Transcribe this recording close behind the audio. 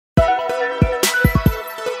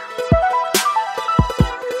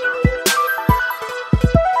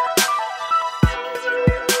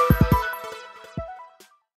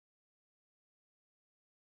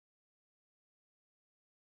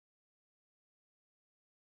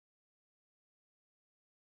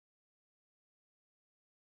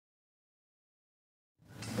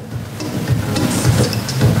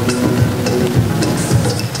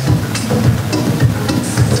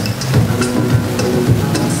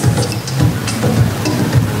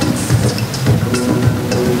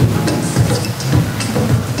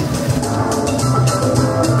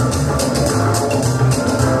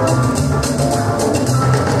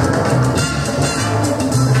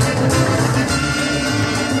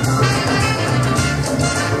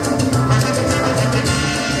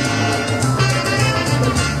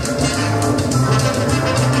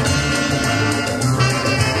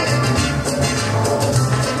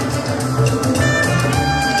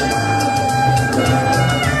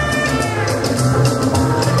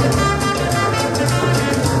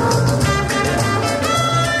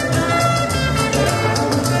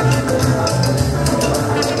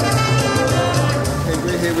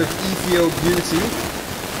Ethio Beauty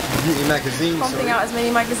magazine. Pumping out as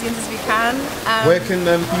many magazines as we can. Where can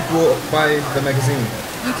people buy the magazine?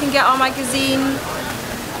 You can get our magazine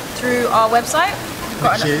through our website.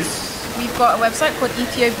 We've got a website called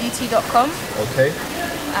ethiobeauty.com. Okay.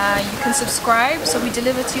 You can subscribe, so we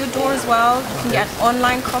deliver to your door as well. You can get an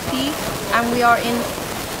online copy, and we are in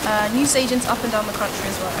newsagents up and down the country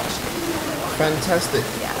as well, actually. Fantastic.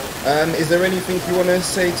 Yeah. Is there anything you want to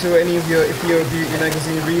say to any of your Ethio Beauty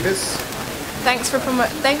magazine readers? Thanks for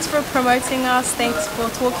promoting us. Thanks for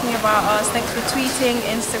talking about us. Thanks for tweeting,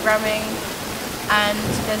 Instagramming, and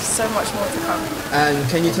there's so much more to come. And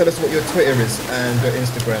can you tell us what your Twitter is and your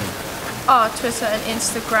Instagram? Our Twitter and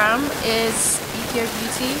Instagram is Ethio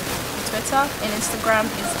Beauty. Twitter and Instagram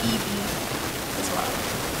is EB as well.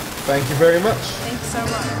 Thank you very much. Thank you so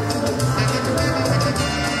much.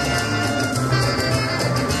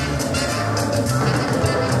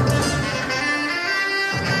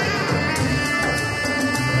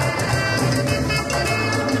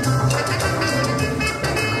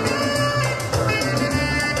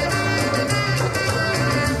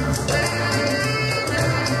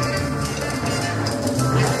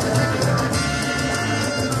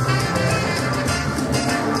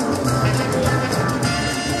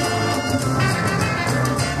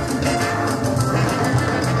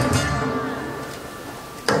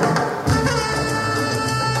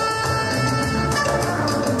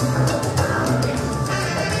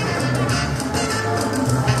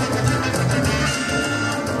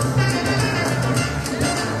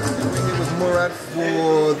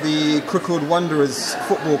 For the Crickled Wanderers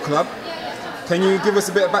Football Club. Can you give us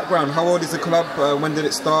a bit of background? How old is the club? When did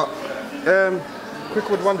it start?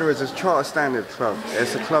 Crickled Wanderers is a charter standard club.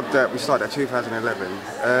 It's a club that we started in 2011.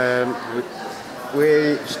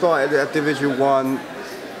 We started at Division 1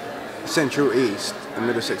 Central East in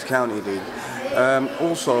Middlesex County League.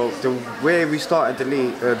 Also, the way we started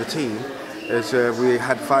the team is we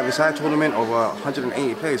had 5-a-side tournament. Over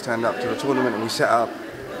 180 players turned up to the tournament, and we set up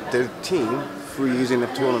the team through using the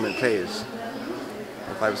tournament players,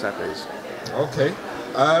 the 5-a-side players. Okay.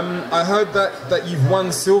 I heard that you've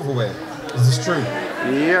won silverware. Is this true?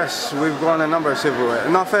 Yes, we've won a number of silverware.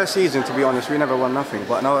 In our first season, to be honest, we never won nothing.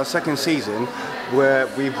 But in our second season, where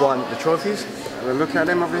we've won the trophies, look at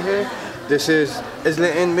them over here. This is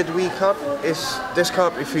Islington Midweek Cup. This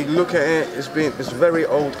cup, if you look at it, it's a very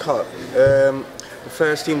old cup. The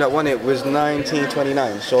first team that won it was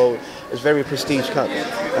 1929, so it's a very prestige cup.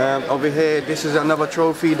 Over here, this is another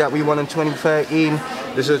trophy that we won in 2013.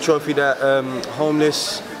 This is a trophy that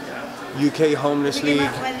UK Homeless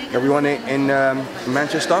League, that we won it in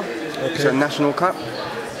Manchester. Okay. It's a national cup.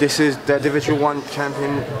 This is the Division 1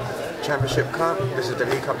 Championship Cup. This is the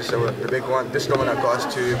League Cup. This is the big one. This is the one that got us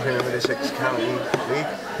to Premier Middlesex County League.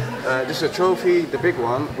 This is a trophy, the big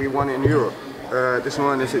one. We won it in Europe. This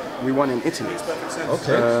one we won in Italy.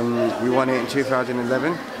 Okay. We won it in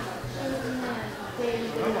 2011.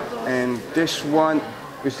 And this one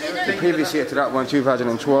was the previous year to that one,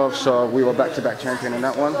 2012. So we were back-to-back champion in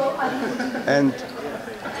that one. And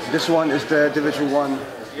this one is the Division 1.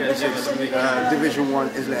 This is Division 1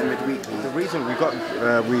 Islington Midweek. The reason we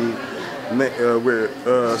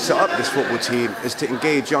set up this football team is to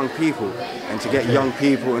engage young people and to get young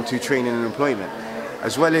people into training and employment,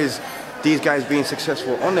 as well as these guys being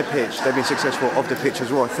successful on the pitch. They've been successful off the pitch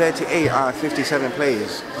as well. 38 out of 57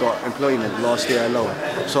 players got employment last year alone.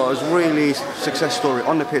 So it was really a success story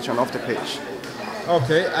on the pitch and off the pitch.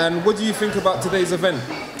 Okay, and what do you think about today's event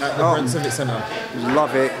at the Brent Civic Centre?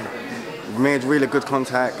 Love it. Made really good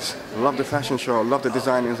contacts. Love the fashion show. Love the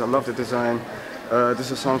designers. I love the design.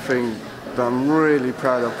 This is something that I'm really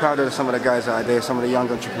proud of. Proud of some of the guys out there, some of the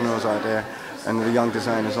young entrepreneurs out there, and the young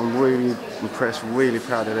designers. I'm really impressed, really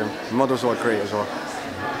proud of them. The models are great as well.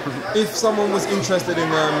 If someone was interested in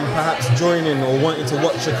perhaps joining or wanting to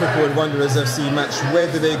watch a Crickled Wanderers FC match, where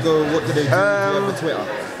do they go? What do they do? Do you have a Twitter?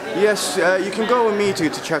 Yes, you can go with me to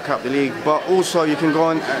check out the league, but also you can go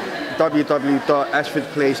on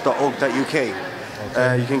www.ashfordplace.org.uk.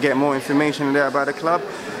 Okay. You can get more information there about the club.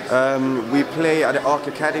 We play at the Arc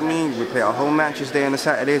Academy. We play our home matches there on the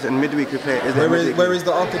Saturdays, and midweek we play. Where is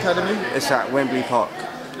the Arc Academy? It's at Wembley Park.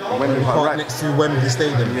 Wembley Park, right next to Wembley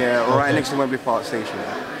Stadium. Yeah, okay. Right next to Wembley Park Station.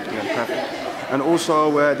 Yeah, perfect. And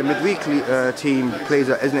also the midweek team plays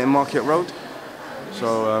at Islington Market Road.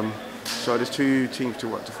 So, so there's two teams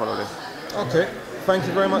to follow there. Okay. Thank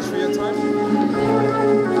you very much for your time.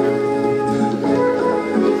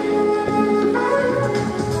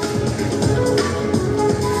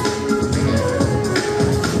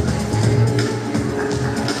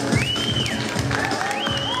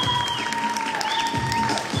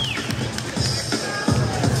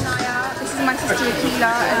 my sister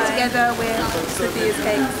Akila, and together we're Sophia's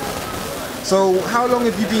Cakes. So how long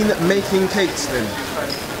have you been making cakes then?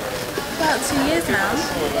 About 2 years now.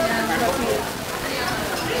 Yeah, about 2 years.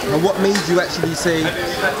 And what made you actually say,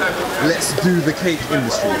 let's do the cake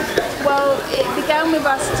industry? Well, it began with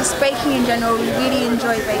us just baking in general. We really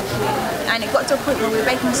enjoy baking, and it got to a point where we were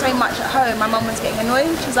baking so much at home, my mum was getting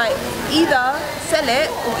annoyed. She was like, either sell it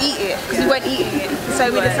or eat it, because we weren't eating it.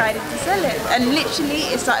 So we decided to sell it, and literally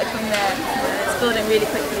it started from there. It's building really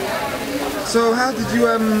quickly. So how did you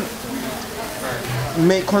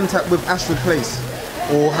make contact with Ashford Place?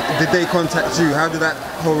 Or did they contact you? How did that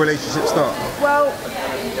whole relationship start? Well,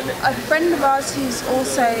 a friend of ours who's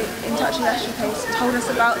also in touch with Ashford Place told us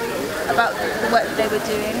about the work that they were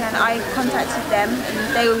doing, and I contacted them,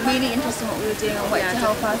 and they were really interested in what we were doing and wanted to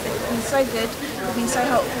help us. They've been so good, they've been so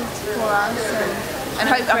helpful for us, and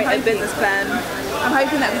I'm hoping business plan. I'm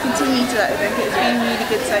hoping that we continue to work with them, because it's been really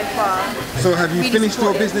good so far. So have you finished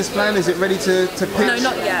your business plan? Is it ready to pitch? No,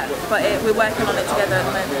 not yet, but we're working on it together at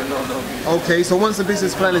the moment. Okay, so once the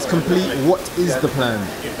business plan is complete, what is the plan?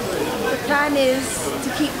 The plan is to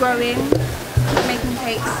keep growing, keep making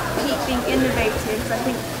cakes, keep being innovative, because I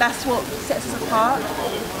think that's what sets us apart.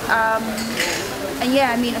 And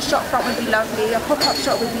yeah, I mean, a shop front would be lovely, a pop-up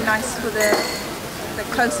shop would be nice for the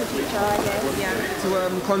closer future, I guess. Yeah.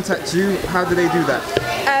 To contact you, how do they do that?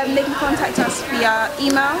 They can contact us via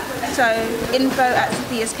email, so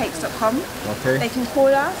info@sophiascakes.com. Okay. They can call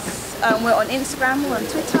us. We're on Instagram, we're on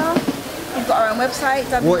Twitter. We've got our own website.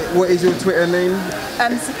 What is your Twitter name?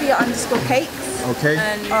 Sophia_cakes. Okay.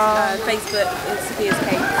 And Facebook is Sophia's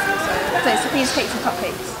Cakes. So Sophia's Cakes and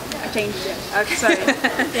Cupcakes. I changed it. So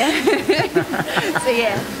yeah. So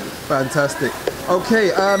yeah. Fantastic.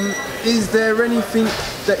 Okay, is there anything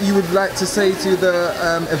that you would like to say to the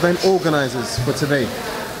event organisers for today?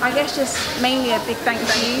 I guess just mainly a big thank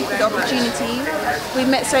you for the opportunity. We've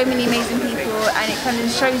met so many amazing people, and it kind of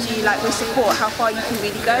shows you, like, with support, how far you can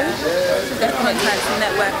really go. So definitely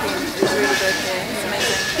networking is really good here. It's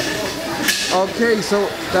amazing. Okay, so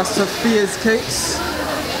that's Sophia's Cakes.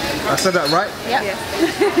 I said that right? Yeah.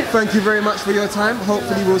 Thank you very much for your time.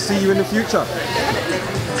 Hopefully we'll see you in the future.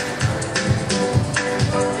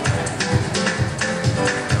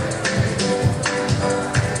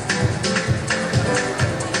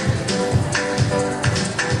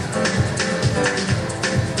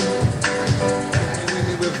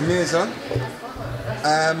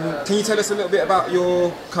 Can you tell us a little bit about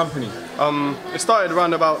your company? It started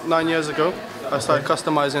around about 9 years ago. I started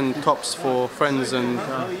customizing tops for friends, and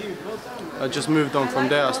I just moved on from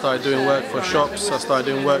there. I started doing work for shops, I started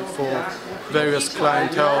doing work for various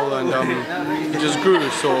clientele, and it just grew.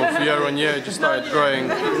 So year on year it just started growing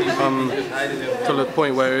to the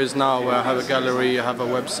point where it is now, where I have a gallery, I have a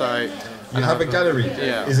website. You have a gallery?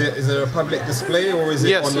 Yeah. Is it a public display, or is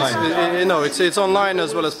it online? Yes, it's online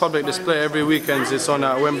as well as public display. Every weekend it's on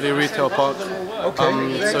at Wembley Retail Park.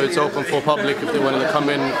 Okay. So it's open for public if they want to come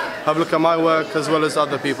in, have a look at my work as well as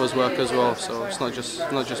other people's work as well. So it's not just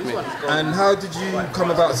me. And how did you come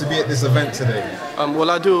about to be at this event today? Well,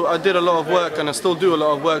 I did a lot of work, and I still do a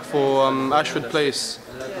lot of work for Ashford Place.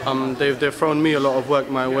 They've thrown me a lot of work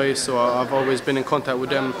my way, so I've always been in contact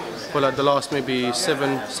with them for like the last maybe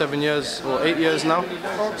 7 years or 8 years now.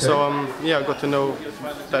 Okay. So yeah, I got to know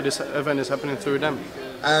that this event is happening through them.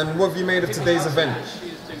 And what have you made of today's event?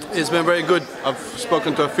 It's been very good. I've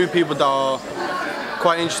spoken to a few people that are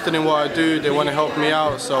quite interested in what I do. They want to help me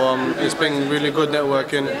out, so it's been really good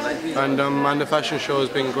networking, and the fashion show has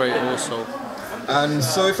been great also. And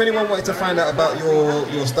so if anyone wanted to find out about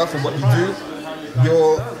your stuff and what you do,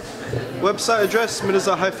 your website address,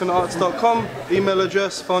 mirza-arts.com, email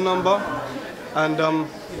address, phone number, and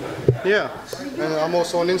yeah, and I'm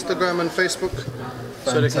also on Instagram and Facebook. Fantastic.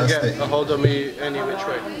 So they can get a hold of me any which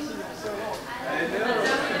way.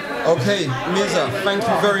 Okay, Mirza, thank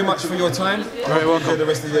you very much for your time. Very welcome. Enjoy the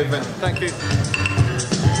rest of the event. Thank you.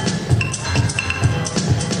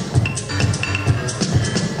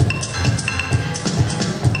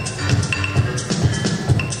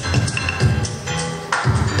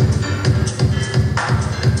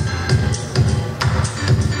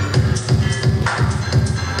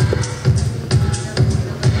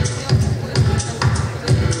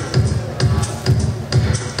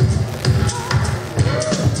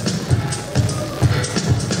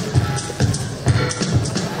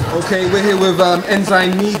 Okay, we're here with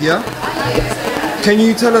Enzyme Media. Can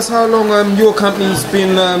you tell us how long your company's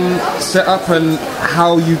been set up and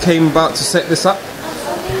how you came about to set this up?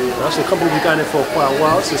 So the company's been going for quite a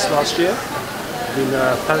while, since last year. We've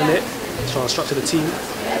been planning it, trying to structure the team.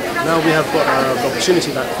 Now we have got the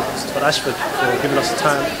opportunity for Ashford for giving us the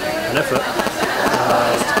time and effort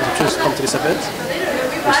to choose to come to this event,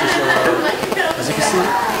 which is, as you can see,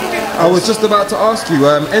 I was just about to ask you,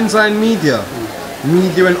 Ensign Media.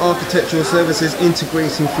 Media and architectural services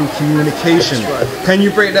integrating through communication. That's right. Can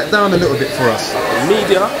you break that down a little bit for us?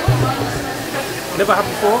 Media, never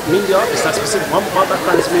happened before. Media is that specific. My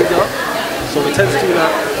background is media, so we tend to do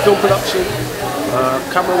that film production,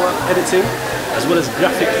 camera work, editing, as well as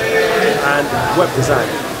graphic and web design,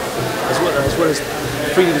 as well as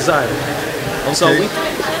 3D design. And so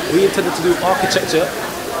we intended to do architecture,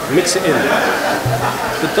 mix it in.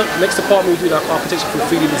 The next department we do that architecture for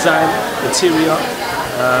 3D design, interior,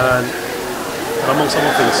 and amongst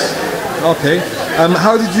other things. Okay.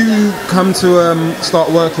 How did you come to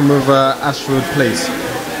start working with Ashford Place?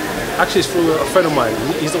 Actually, it's through a friend of mine.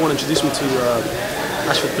 He's the one who introduced me to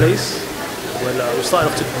Ashford Place when we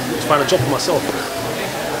started off to find a job for myself.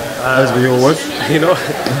 As we all was. You know,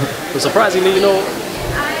 but surprisingly, you know,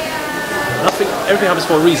 everything happens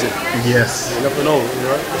for a reason. Yes. You never know, you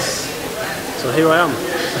know. So here I am.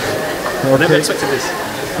 I never expected this.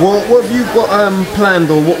 Well, what have you got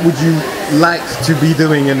planned, or what would you like to be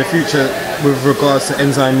doing in the future with regards to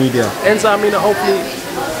Ensign Media? Ensign Media hopefully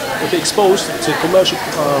will be exposed to commercial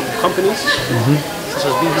companies, such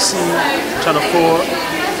as BBC, Channel 4,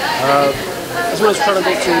 as well as trying to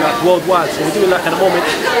go to like worldwide. So we're doing like at the moment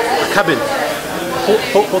a cabin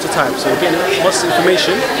prototype. So we're getting much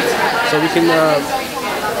information so we can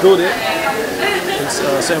build it in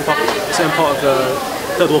a certain part of the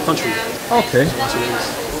third world country. Okay. So that's what it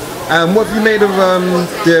is. What have you made of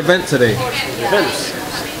the event today? The events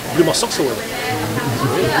blew my socks away.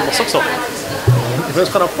 Blew my socks off. The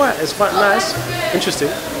event's kind of quiet. It's quite nice, interesting.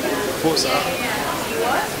 Thoughts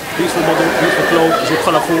beautiful model, beautiful clothes, it's all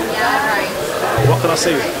colourful. What can I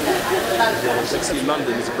say? Sexy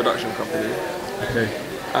London is a production company. Okay.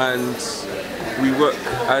 And we work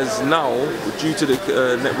as now, due to the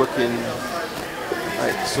networking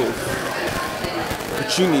like sort of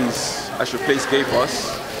opportunities Ashford Place gave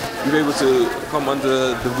us, we were able to come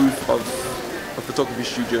under the roof of a photography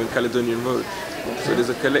studio in Caledonian Road. So there's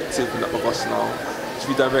a collective of us now,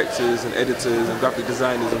 3 directors and editors and graphic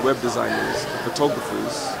designers and web designers and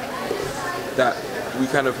photographers, that we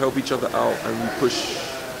kind of help each other out and we push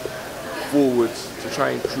forward to try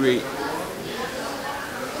and create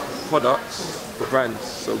products for brands.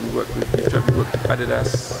 So we work with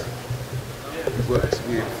Adidas, we worked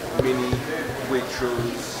with Mini,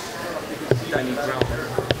 Waitrose, Danny Brown.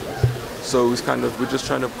 So it's kind of, we're just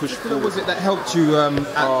trying to push forward. What was it that helped you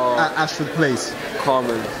at Ashford Place?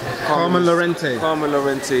 Carmen Lorente. Carmen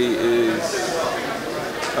Lorente is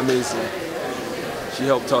amazing. She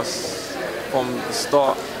helped us from the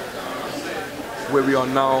start where we are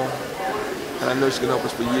now, and I know she's going to help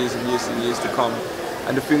us for years and years and years to come.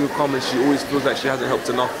 And the thing with Carmen, she always feels like she hasn't helped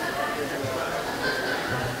enough.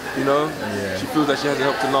 You know? Yeah. She feels like she hasn't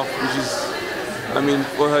helped enough, which is, I mean,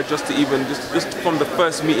 for her just to even, just from the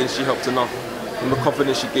first meeting, she helped enough. From the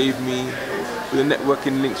confidence she gave me, with the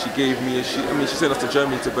networking link she gave me, she sent us to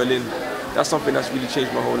Germany, to Berlin. That's something that's really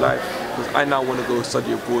changed my whole life, because I now want to go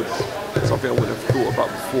study abroad, something I wouldn't have thought about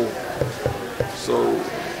before. So,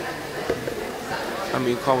 I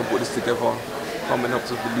mean, Carmen put this together. Carmen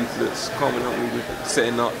helped us with leaflets. Carmen helped me with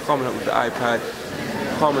setting up. Carmen helped me with the iPad.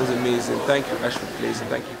 Carmen's amazing. Thank you, Ashford Place, and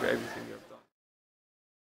thank you for everything.